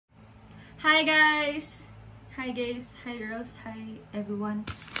Hi guys! Hi guys! Hi girls! Hi everyone!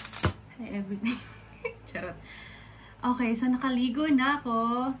 Hi everything! Charot! Okay, so nakaligo na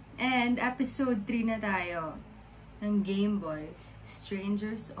ako. And episode 3 na tayo ng GAMEBOYS.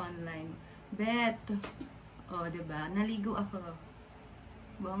 Strangers Online. Bet! O, diba? Naligo ako.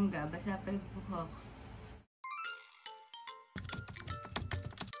 Bongga. Basa pa yung buhok.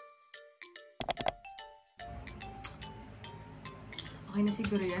 Okay na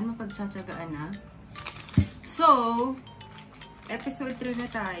siguro yan. Mapagtsatsagaan na. So, episode 3 na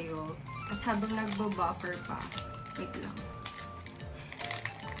tayo. At habang nagbo-buffer pa. Wait lang.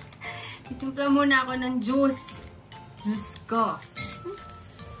 Itimpla muna ako ng juice. Juice ko.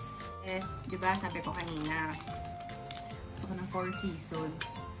 Diba? Sabi ko kanina. Gusto ko ng 4 seasons.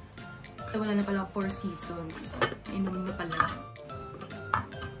 Wala na palang 4 seasons. Inom na pala.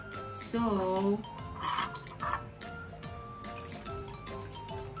 So,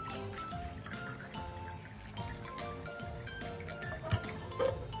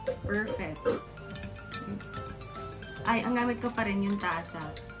 perfect. Ay, ang gamit ko pa rin yung tasa.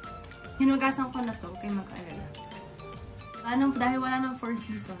 Hinugasan ko na to, kaya mag-alala. Dahil wala ng 4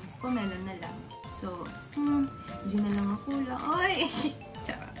 seasons, pomelo na lang. So, G na lang ang kulang. Oy!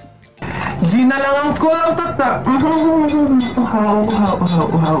 Charot. G na lang ang kulang, tata! Uhaw, uhaw, uhaw,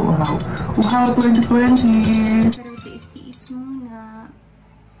 uhaw, uhaw. Uhaw 2020! Pero tiis-tiis muna.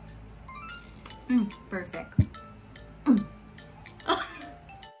 Perfect.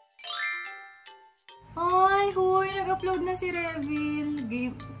 Ay, huy! Nag-upload na si Revil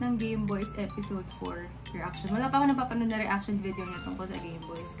ng GAMEBOYS episode 4 reaction. Wala pa ako napapanood na reaction video niya tungkol sa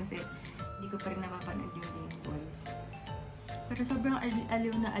GAMEBOYS kasi hindi ko pa rin napapanood yung GAMEBOYS. Pero sobrang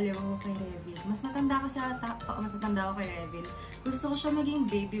aliw na aliw ako kay Revil. Mas matanda ako kay Revil. Gusto ko siya maging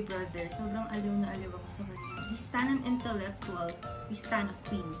baby brother. Sobrang aliw na aliw ako sa kanya. We stand an intellectual. We stand a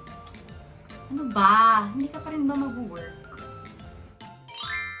queen. Ano ba? Hindi ka pa rin ba mag-work?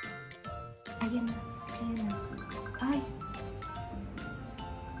 Ayan na. Ayan na. Ay.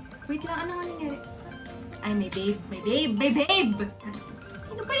 Wait lang, ano nga nangyari? Ay, may babe. May babe. May babe!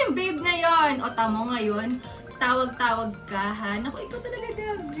 Sino ba yung babe na yon? O, tamo ngayon. Tawag-tawag ka, ha? Naku, ikaw talaga,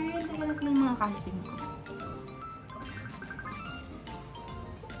 David. Teka lang ng mga casting ko.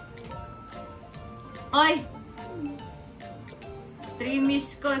 Oy! 3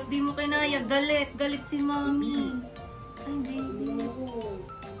 missed calls. Di mo kinaya. Galit. Galit si mami. Ay, baby.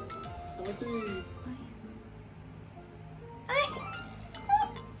 Ay!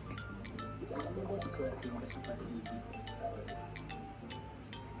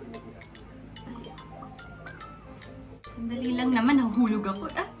 Sandali lang naman, nahulog ako.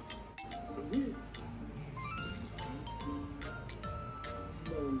 Ah.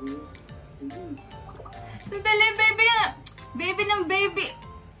 Sandali, baby! Baby ng baby!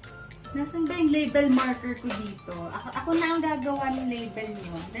 Nasaan ba yung label marker ko dito? Ako na ang gagawa ng label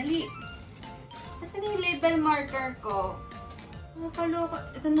nyo. Dali! Nasaan yung label marker ko? Nakakaloka.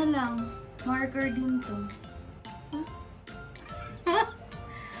 Ito na lang. Marker din to. Huh?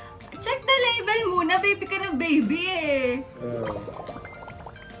 Check the label muna. Baby ka na baby eh.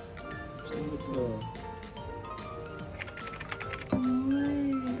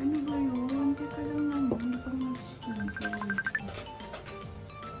 Uy, ano ba yun? Teka lang naman. Hindi pa mas-sticker.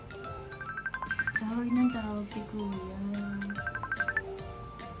 Tawag ng tawag si kuya.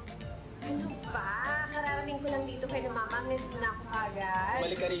 Ano ba? Kararating ko lang dito kay na mama. Miss mo na ako agad.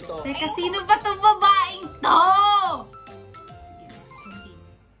 Balik ka rito. Teka, sino ba itong babaeng to?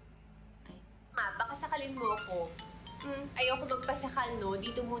 Ma, baka sakalin mo ako. Ayoko magpasakal, no?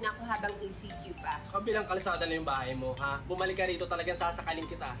 Dito muna ako habang ECQ pa. Sa kabilang kalsada na yung bahay mo, ha? Bumalik ka rito, talagang sasakalin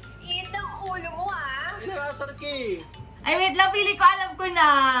kita. Init ang ulo mo, ha? Inarasar ka eh. Ay, wait lang. Pili ko. Alam ko na.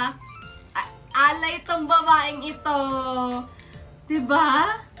 Alay itong babaeng ito.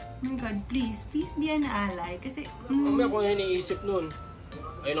 Diba? Oh my God, please. Please be an ally. Kasi, Mamaya ko yung iniisip nun.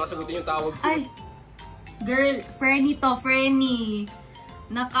 Ayun, nakasagutin yung tawag ko. ay, girl, Frenny to, Frenny.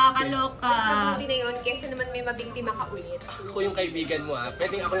 Nakakaloka. Mas mabuti na yun, kesa naman may mabiktima ka ulit. Ako yung kaibigan mo, ha?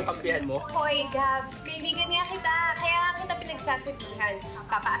 Pwedeng ako yung kampihan mo? Hoy, Gab. Kaibigan niya kita. Kaya kita pinagsasabihan.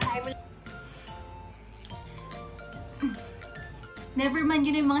 Papaasahin mo. Never mind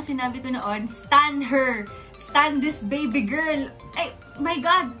yun yung mga sinabi ko noon. Stan her. Stan this baby girl. Ay, my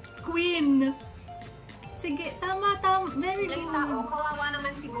God. Queen. Sige, tama. Very good. Ilang tao, kawawa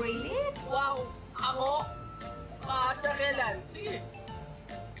naman si Boylet. Wow! Ako? Sa kailan? Sige.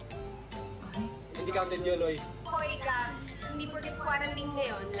 Ay. Hindi counted yun, oy. Hoy, Gab. Hindi porket quarantine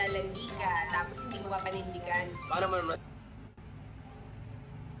ngayon, lalandi ka, tapos hindi mo papanindigan. Paano naman?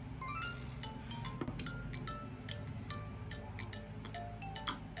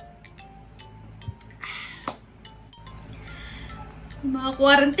 Mga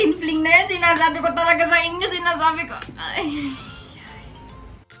quarantine fling na yan. Sinasabi ko talaga sa inyo. Sinasabi ko. Ay.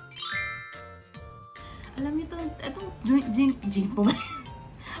 Alam niyo itong gin po ba?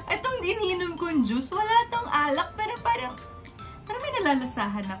 Itong ininom kong juice, wala itong alak. Pero parang may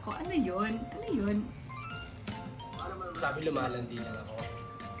nalalasahan ako. Ano yun? Ano yun? Sabi lumalandi lang ako.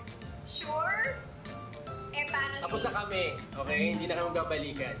 Sure? Eh, paano si... Tapos na kami, okay? Hindi na kami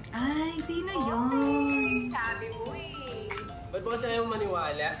magbabalikan. Ay, sino yun? Okay, sabi mo eh. Ba't ba kasi ayaw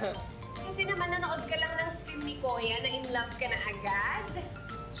maniwala? Kasi naman nanood ka lang ng stream ni Kuya na in love ka na agad.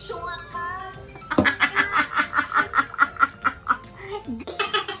 Syunga ka.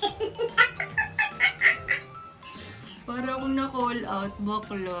 Para akong na-call out,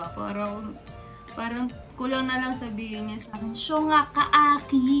 bakla. Parang kulang na lang sabihin niya sa akin, syunga ka,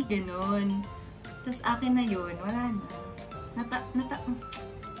 Aki. Ganon. Tapos akin na yun, wala na.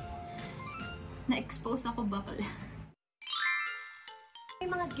 Na-expose ako, bakla. May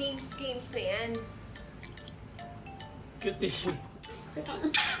mga games na yan. Cute eh.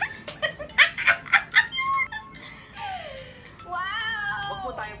 Wow! Huwag po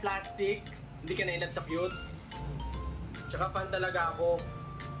tayong plastic. Hindi ka na-inlove sa cute. Tsaka fan talaga ako.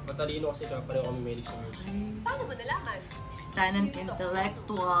 Matalino kasi tsaka pareho kami mahilig sa music. Paano mo nalaman? Stanang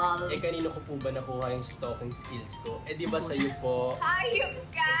intellectual. Eh, kanino ko po ba nakuha yung stalking skills ko? Eh, di ba sa'yo po? Hayop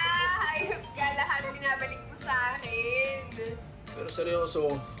ka! Hayop ka! Lahat binabalik mo sa akin. Pero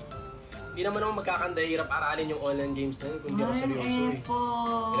seryoso, hindi naman ako magkakanda hirap aralin yung online games na yun kung hindi ako seryoso eh.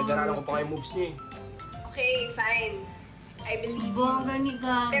 Pinag-aralan ko pa kayo moves niya eh. Okay, fine. I believe you. Bongga ni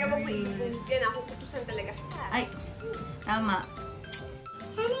Gabriel. Pero wag mo i-boost yan. Ako kutusan talaga kita. Ay, tama.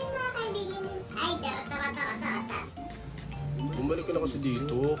 Sana yung mga kaibigan mo. Ay, tara. Bumalik ka na kasi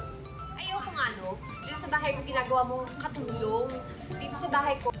dito. Ayoko nga, no? Diyan sa bahay ko ginagawa mong katulong. Dito sa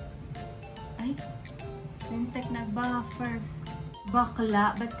bahay ko. Ay, Sintek nag-buffer.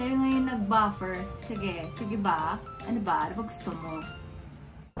 Bakla, ba't kayo ngayon nag-buffer? Sige ba? Ano ba? Ano ba gusto mo?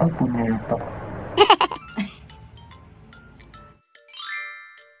 Ang punyeta.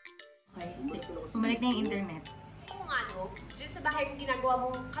 Okay, bumalik na yung internet. Ayoko nga, no? Diyan sa bahay ko ginagawa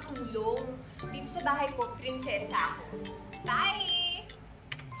mong katulong. Dito sa bahay ko, prinsesa ako. Bye!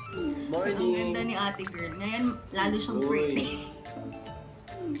 Morning! Ang ganda ni ate girl. Ngayon, lalo siyang pretty.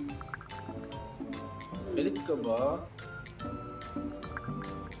 Galit ka ba?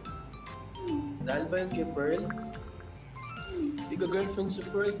 Dahil ba yun kay Pearl? Hindi ka girlfriend si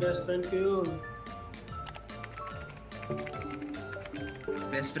Pearl, best friend ko yun.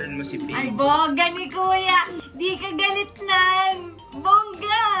 Best friend mo si P. Ay, bongga ni kuya! Di ka galit nan!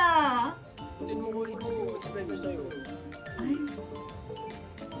 Bongga! Hindi mo ko ito. Explain ko sa'yo. Ay.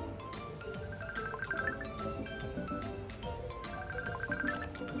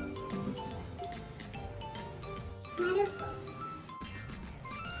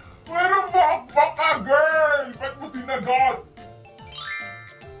 Meron bakbak ka, girl! Ba't mo sinagot?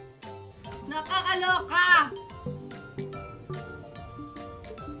 Nakakaloka!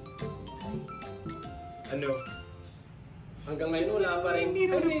 Ano? Hanggang ngayon wala pa rin. Hindi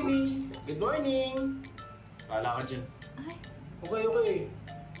Hi, rin baby! Good morning! Bahala ka dyan. Ay, Okay.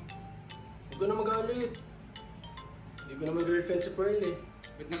 Huwag ka na magalit. Hindi ko naman girlfriend si Pearl eh.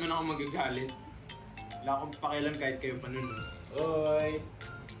 Ba't naman ako magagalit? Wala akong pakialam kahit kayo pa nun. Hoy!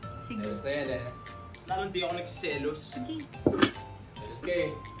 sige. Selos na yan eh. Lalo di ako nagsiselos. Sige. Selos ka eh.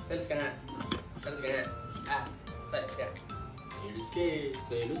 Selos ka nga. Selos ka nga. Selos ka. Selos ka eh.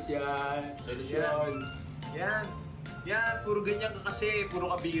 Selos yan. Selos yan. Yan, puro ganyan ka kasi.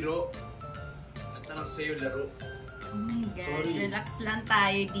 Puro kabiro. At tanong sa'yo, laro. Oh my God. Sorry. Relax lang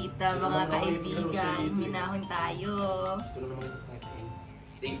tayo dito, mga naman ako kaibigan. dito eh. Minahon tayo. Gusto na naman natin.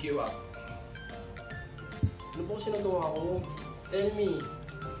 Thank you, ah. Ano ba kasi nagawa ko? Tell me.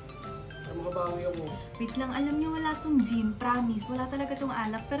 Para makabawi ako. Wait lang, alam niyo wala tong gin. Promise, wala talaga tong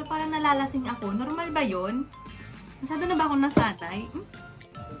alak. Pero parang nalalasing ako. Normal ba yon? Masyado na ba akong nasanay?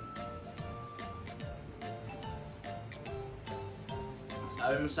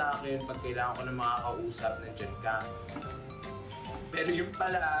 Sabi mo sa akin, pag kailangan ko ng makakausap, nandyan ka. Pero yun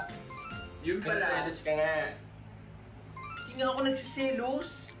pala, Selos ka nga. hindi nga ako nagsiselos.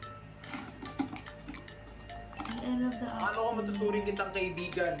 I love the Akala ko matuturing kitang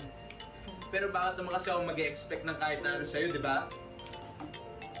kaibigan. Pero bakit naman kasi ako mag-e-expect ng kahit na ano sa'yo, di ba?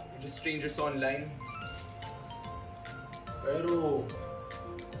 We're just strangers online. Pero...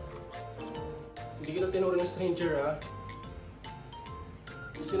 hindi kita tinuring na stranger ha.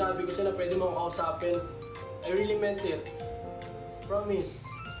 Yung sinabi ko siya na pwede mo kausapin, I really meant it. Promise.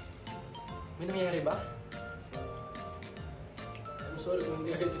 May nangyari ba? I'm sorry kung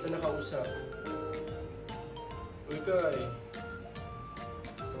hindi agad kita nakausap. Uy, Kai.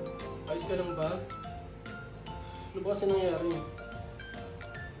 Ayos ka lang ba? Ano ba kasi nangyari?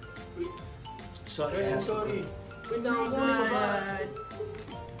 Wait. Sorry, I'm sorry. Wait lang, ako na ba?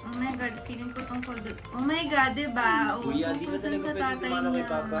 Oh my God, feeling ko tungkol doon. Oh my God, diba? Oh, Kuya, di ba talaga pwede tumano kay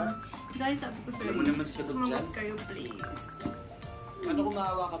Papa? Guys, sabi ko sa'yo. Alam mo naman sagot dyan. Sumagot kayo, please. Ano kung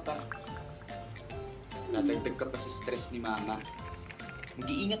maawa ka pa? Dadagdag ka pa sa stress ni Mama.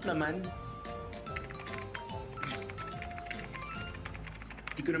 Mag-iingat naman.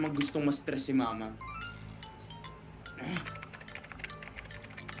 Hindi ko naman gustong ma-stress si Mama.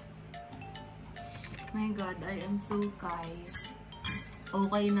 My God, I am so kind.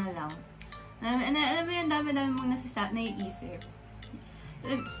 Okay na lang. Alam mo yun, dami-dami mong naiisip.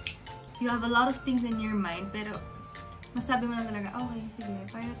 You have a lot of things in your mind, pero masabi mo lang talaga, okay, sige,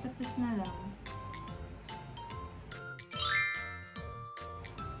 para tapos na lang.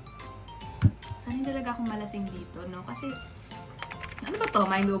 Sana hindi talaga akong malasing dito, no? Kasi, ano ba to?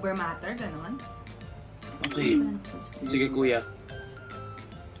 Mind over matter? Ganon? Okay. Sige, Kuya.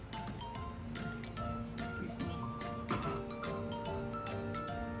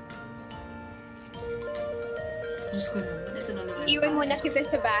 Diyos ko naman. Ito na naman. Iwan muna kita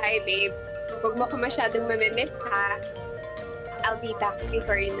sa bahay, babe. Huwag mo ka masyadong mamimiss, ha? I'll be back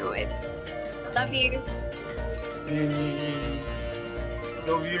before you know it. Love you.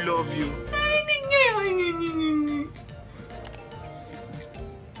 Love you, love you.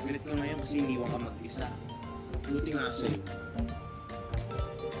 Galit ka ngayon kasi iniwan ka mag-isa. Buti nga sa'yo.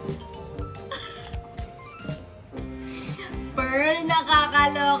 Pearl,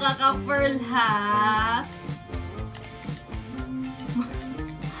 nakakaloka ka, Pearl, ha?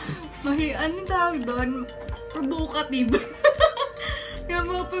 Anong tawag doon? Provocative.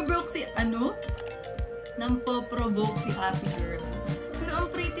 Nampo-provoke si, ano? Nampo-provoke si Happy Girl. Pero ang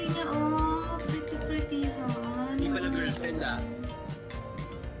pretty niya, oh. Pretty, ha? Hindi pala girlfriend, ah.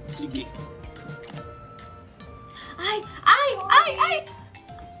 Sige. Ay!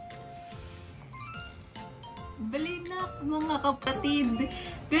 Bali na, mga kapatid.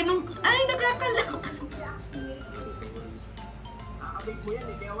 Ganun, ay, nakakaloka. Nakakabig mo yan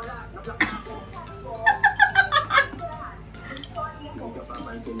eh, kaya wala. Nablak ako. Hindi ka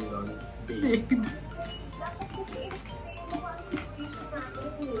papansin mo ron, babe. Dapat kasi i-explain mo ang situation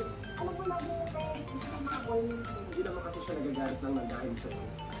natin eh. Alam mo lagi yung tayo sa mga boy. Hindi naman kasi siya nagagalit lang ng dahil sa'yo.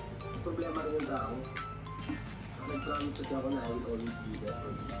 Problema rin yung tao. Nag-promise kasi ako na I will always be there for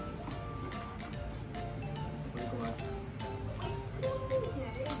you. Sabihin ko nga.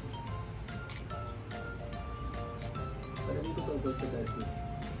 Pero dito tungkol sa dad ko.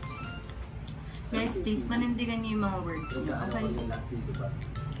 Guys, please, panindigan niyo yung mga words niyo, okay?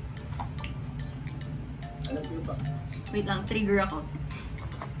 Alam ko ba? Wait lang, trigger ako.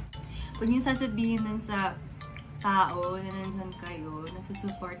 Pag yung sasabihin nun sa tao na nandyan kayo,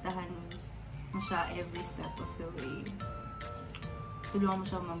 nasusuportahan mo siya every step of the way. Tulungan mo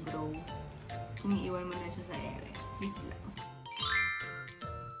siya mag-grow. Kung iiwan mo na siya sa ere. Please lang.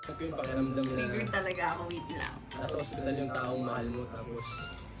 Ito yung pakiramdam na Trigger talaga ako, wait lang. nasa ospital yung taong mahal mo tapos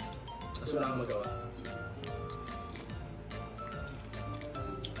wala kang magawa.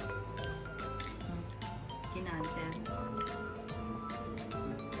 Kinancel.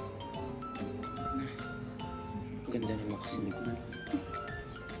 Ganda naman kasi ni Kuya.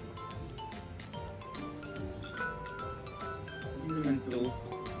 Ano naman to?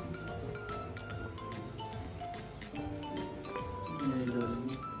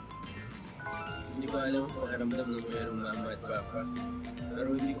 Hindi ko alam kung naramdam ng mayroong mama at papa.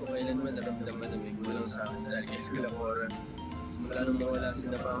 Pero hindi ko kailanman naramdaman na may gulang sa akin dahil kay Kuya Cora. Simula nung mawala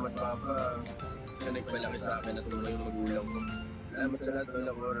sila mama at papa, siya nagpalaki sa akin at tuloy yung magulang ko. Salamat sa lahat,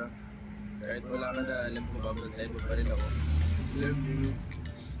 Kuya Cora. Kahit wala ka na, alam ko babantay mo pa rin ako. Love you.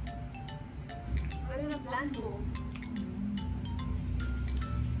 Ano na plan mo?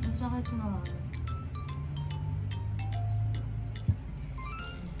 Ang sakit mo.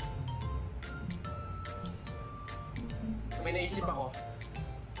 May naisip ako.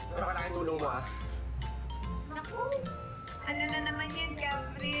 Pero kailangan tulong mo ah. Naku! Ano na naman yan,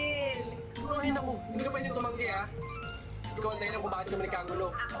 Gabriel? Bumahin ako. Hindi ka pwede tumanggi ah. Ikaw ang dahilan kung bakit kami nagkagulo.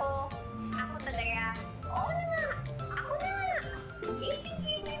 Ako talaga. Oo na nga! Ako na!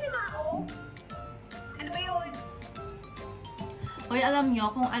 Hindi na nga ako. Ano ba yun? Hoy, alam nyo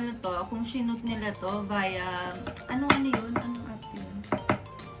kung ano to, kung sinut nila to via, ano yun? Anong app yun?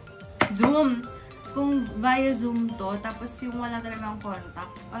 Zoom! Kung via Zoom to, tapos yung wala talagang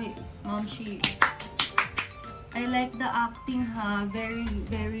contact. Ay, Mom, I like the acting ha. Very,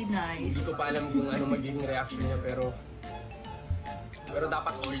 very nice. Hindi ko pa alam kung ano magiging reaction niya pero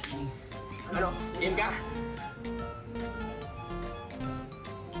dapat all in. Ano? Game ka?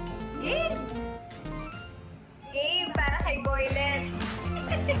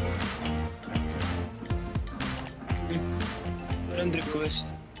 Friend request.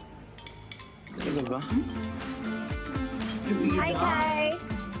 Talaga ba? Hi, Kai!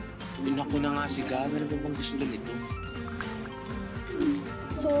 Pinako na nga si Gab. Ano ba bang gusto nito?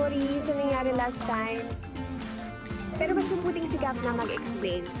 Sorry sa nangyari last time. Pero mas mabuting si Gab na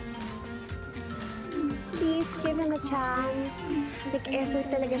mag-explain. Please, give him a chance. Nag-effort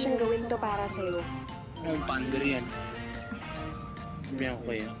talaga siyang gawin to para sa'yo. Ang pander yan. Sabihan ko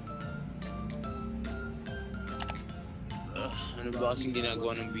kaya. Ano ba kasing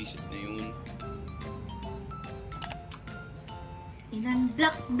ginagawa ng visit na yun?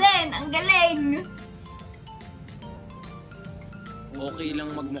 Ilan-block din! Ang galing! Okay lang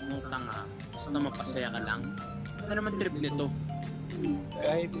magmukhang tanga. Basta mapasaya ka lang. Ano naman trip nito?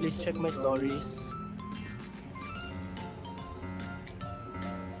 Guy, please check my stories.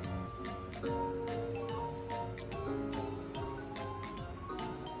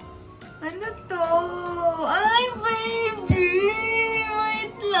 Ano to? Ay, baby!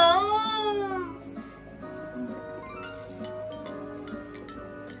 Wait lang!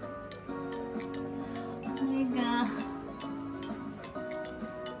 Oh my God.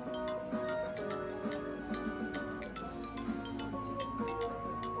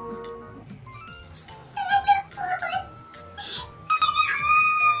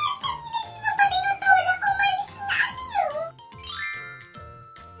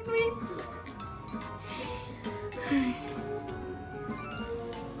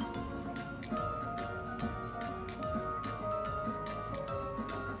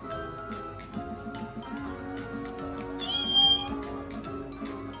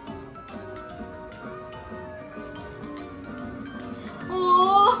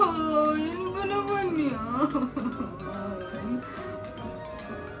 Oh, yun ba naman yan?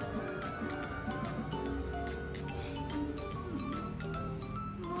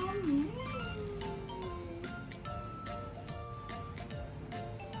 Mami.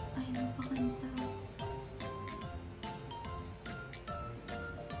 Ay, napakanta.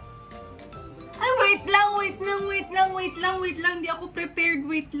 Ay, wait lang. Di ako prepared.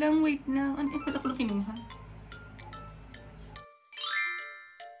 Wait lang. Ano, ba't ako lang kinuha?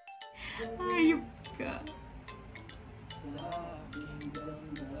 Ayup ka.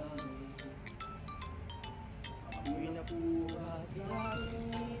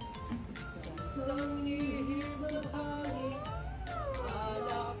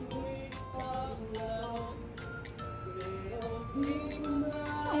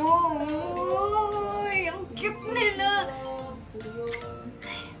 Oh, ang cute nila.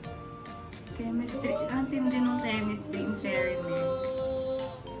 Chemistry. Ang tindi ng chemistry in fairness.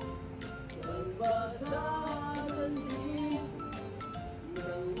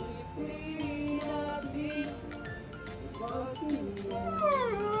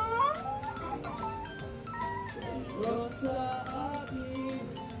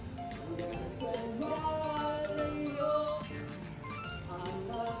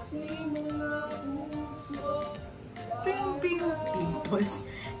 Dimples.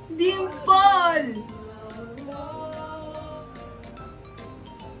 Dimple!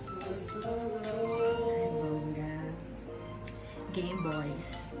 Bongga.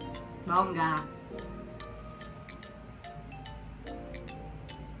 Gameboys. Bongga.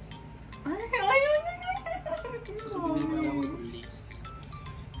 Ay. Sabihin mo na mag-release.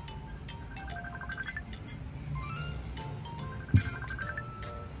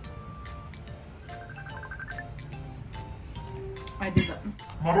 Ay, diba?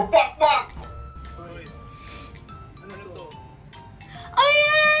 Marupakpak! Hoy! Ano to? Ay!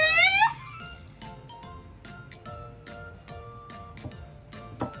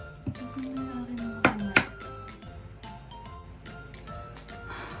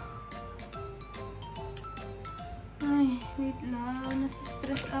 Ay, wait lang.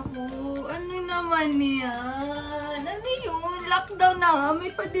 Nasa-stress ako. Ano naman yan? Ano yun? Lockdown na nga. May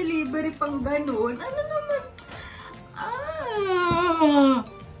pa-delivery pang ganun. Ano naman? Ah!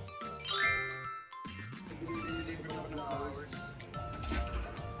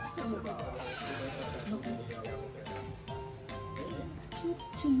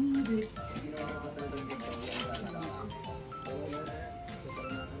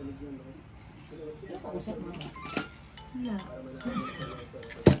 Wala.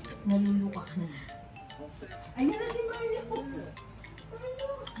 Naluluka ka na. Ayan na si Maria po.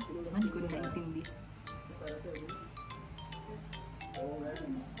 Hindi ko na naintindi.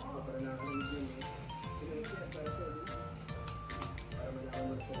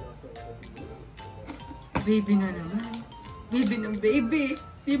 Baby na naman. Baby ng baby.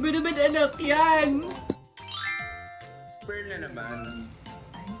 Di ba naman anak yan? Pearl na naman.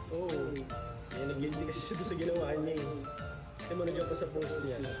 Oo. Kaya nag-guilty kasi siya doon sa ginawa niya eh.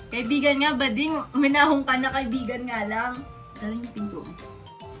 Kaibigan nga, bading. Minahong ka na, kaibigan nga lang. Dali yung pinto.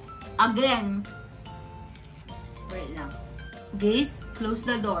 Again. Wait lang. Guys, close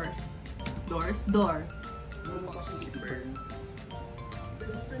the doors. Door.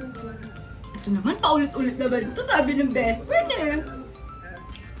 Ito naman, paulit-ulit naman. Ito sabi ng best friend eh.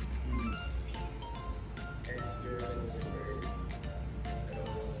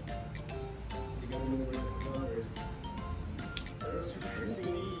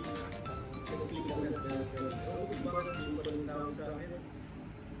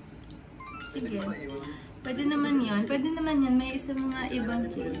 Sige. Pwede naman yun. Pwede naman yun. May isa mga ibang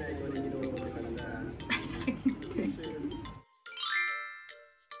case.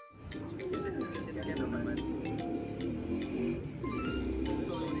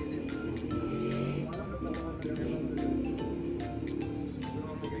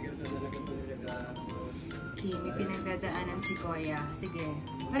 Okay, may pinagdadaanan si Koya. Sige.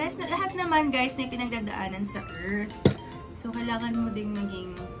 Pares na lahat naman guys may pinagdadaanan sa Earth. So, kailangan mo ding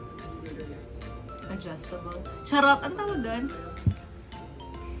maging adjustable. Charot! Ang tawag doon?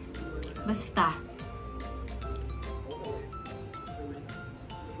 Basta.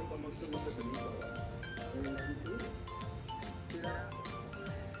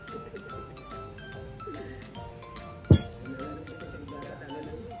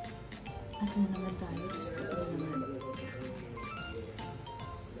 Ano na naman tayo? Diyos ko, ano naman?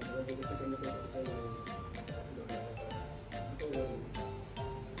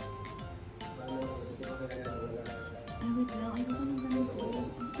 Ay, wait lang. Ayoko na ganito.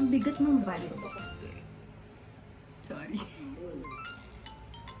 Ang bigat ng vibe. Sorry.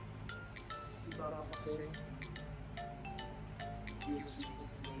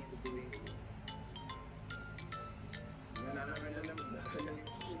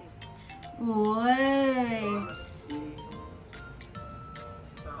 Uy!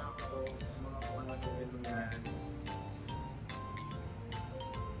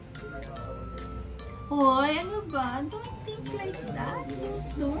 Hoy, ano ba? Don't think like that.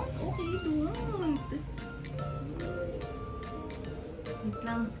 Don't. Okay, don't. Wait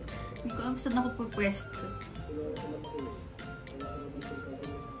lang. Hindi ko alam saan ako pupwesto.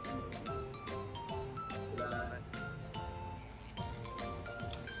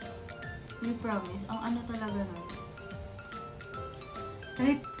 I promise, ang ano talaga nun.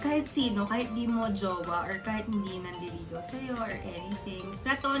 Kahit sino, kahit di mo jowa or kahit hindi nandiligo sa'yo or anything,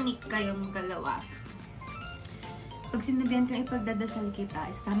 platonic kayong dalawa. Pag sinabihan kang ipagdadasal kita,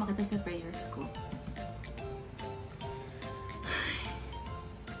 isasama kita sa prayers ko.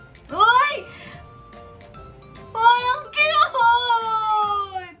 Uy! Uy, ang cute!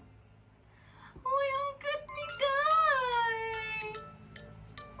 Uy, ang cute ni Kai!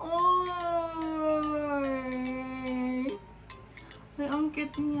 Uy, ang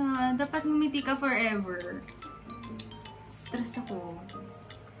cute niya. Dapat ngumiti ka forever. Stress ako.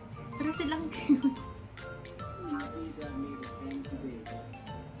 Pero silang cute.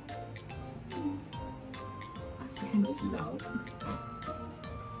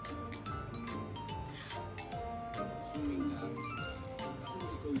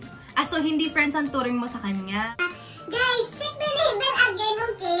 So hindi friends ang turing mo sa kanya? Guys, check the label again,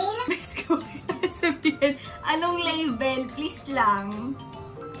 okay? Let's go. Sabihin, anong label? Please lang.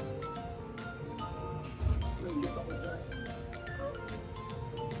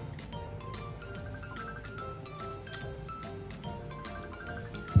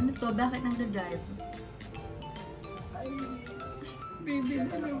 Ano to? Bakit nagda-drive? Baby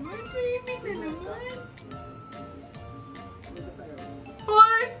na naman. Baby na naman.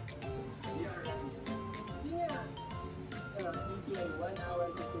 Hoy!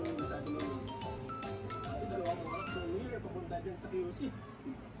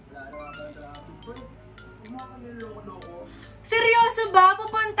 Seryoso ba?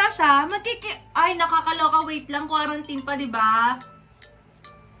 Pupunta siya? Ay, nakakaloka. Wait lang. Quarantine pa, diba?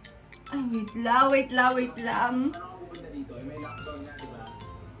 Ay, wait lang. May lockdown nga, diba?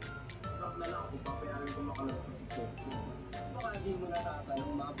 Lock na lang kung papayarin ko makalabas si Coco. Baka hindi mo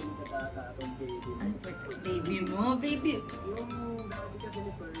natatanong, makapili ka tatatong baby mo. Ay, baby mo? Baby. Yung dati kasi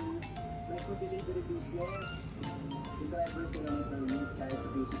ni Pearl, may food delivery business. Yung drivers nila ni Pearl, kahit sa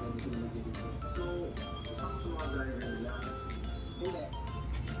basic na dito na delivery. So, isang mga driver nila.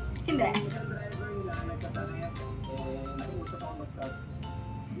 Hindi. Yung isang driver nila, nagkasanet, nakiusap ako mag-sub.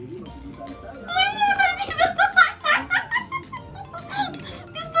 Baby, magkikita na tayo.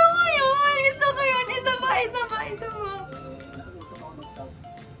 Gusto ko yun! Isa ba?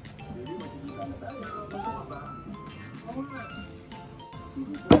 Baby, magkikita na tayo. Gusto ka ba? Oo nga.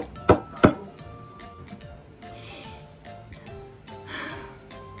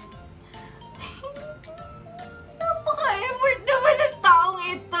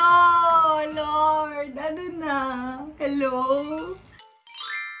 kayo.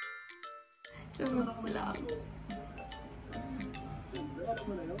 Charot wala ako.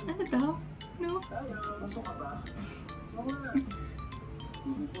 Ano daw? No? Masok ka ba? Oo nga.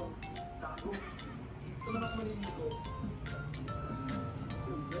 Hindi po. Tago. Tumanak mo rin dito.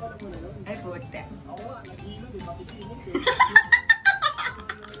 Alam mo na yun. Ay, puti. Ako nga, nag-ilo, di ba? Kisingit eh.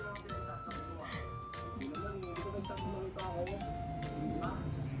 Hindi naman, hindi ko nagsasalita ako. Ha?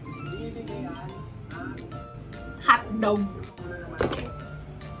 Hindi yan. Ha? Hotdog. Wala naman ako.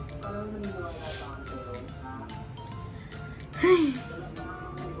 Parang maniniwala pa ako sa'yo. Ha? Ay. Wala pa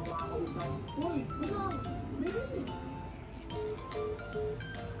ako makakausap. Uy, wala.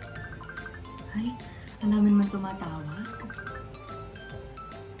 Ay, ang dami naman tumatawag.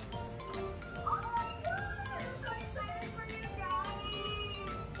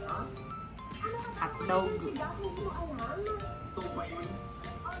 Hotdog. Ito ba yun?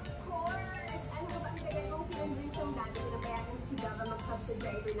 Of course! Ano ba ang tagal kong pinag-convince ang dati ko na payagan si Gaba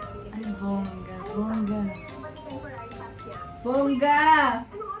mag-subscriber namin. Ay, bongga, bongga. Ano temporary pass niya? Bongga!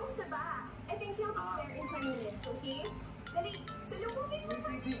 Anong oras na ba? I think he'll be there in 5 minutes, okay? Dali, salubungin mo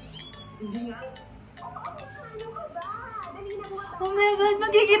siya. Hindi nga. Oo, ano ka ba? Dali na buhat Oh my God,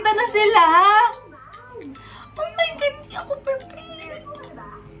 magkikita na sila! naman. Oh my God, ako prepared! Ano ka ba?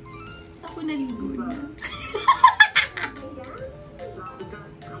 Ako naligo na. Ayan?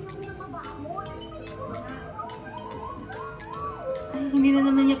 Ayaw mo na mabangon. Ay, hindi na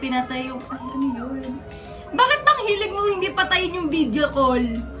naman niya pinatay yung... Ay, ano yun? Bakit bang hilig mo hindi patayin yung video call?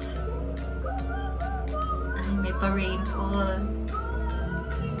 Ay, may pa-rainfall.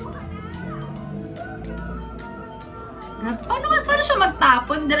 Paano siya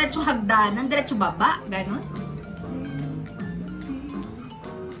magtapon? Diretso hagdanan? Diretso baba? Ganon?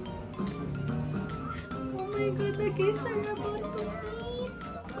 Oh my God, again, sorry about to eat.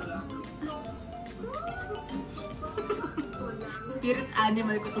 Spirit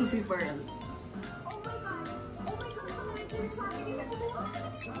animal ko tong si Pearl.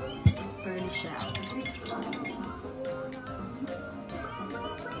 Pearl shell.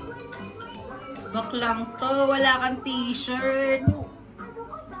 Baklang to, wala kang t-shirt.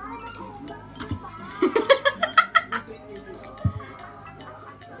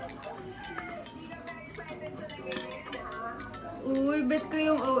 Uy, bet ko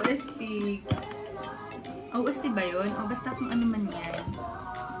yung OST. OST ba yun? O basta kung ano man yan.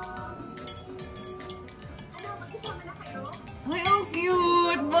 Ay, ang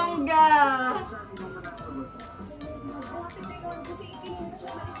cute! Bongga!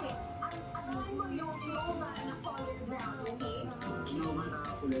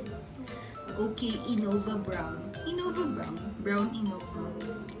 Okay, Innova Brown. Innova Brown. Brown Innova.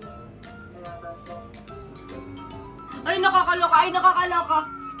 Ay, nakakaloka! Ay, nakakaloka!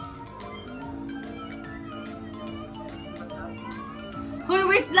 Hoy,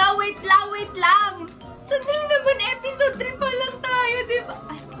 wait lang! Wait lang! Wait lang! Sandali naman, episode 3 pa lang tayo, di ba?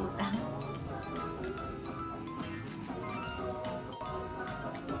 Ay, puta.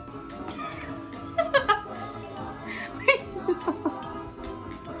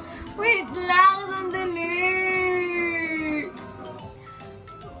 Wait lang, sandali!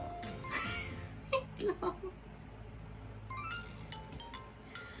 Wait lang.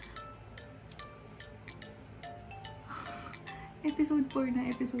 Episode 4 na,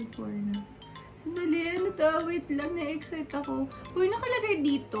 episode 4 na. Sandali, ano to? Wait lang, na-excite ako. Uy, nakalagay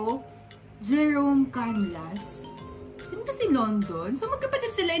dito, Jerome Canlas. Yun ba si London? So,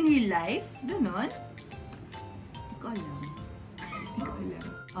 magkapatid sila in real life? Ganon? Hindi ko alam. Hindi ko alam.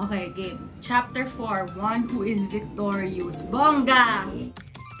 Okay, game. Chapter 4. One who is victorious. Bongga!